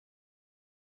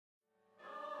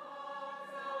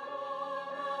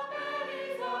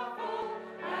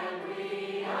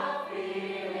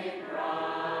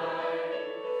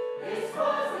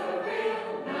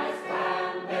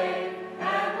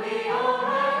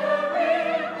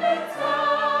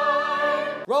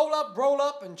up, roll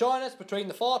up and join us between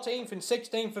the 14th and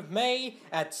 16th of May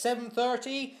at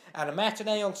 7:30 and a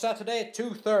matinee on Saturday at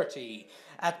 2:30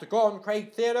 at the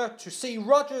R&H Theatre to see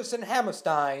Rodgers and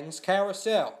Hammerstein's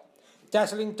Carousel.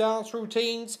 Dazzling dance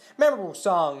routines, memorable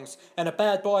songs, and a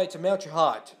bad boy to melt your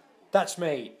heart. That's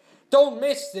me. Don't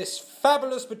miss this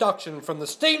fabulous production from the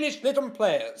Stevenage Lytton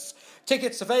players.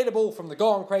 Tickets available from the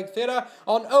R&H Theatre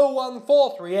on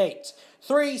 01438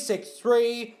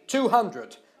 363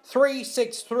 200.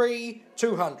 363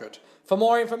 200. For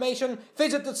more information,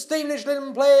 visit the Stevenage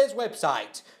Lytton Players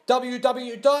website,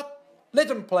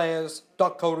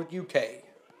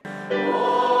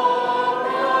 www.lyttonplayers.co.uk.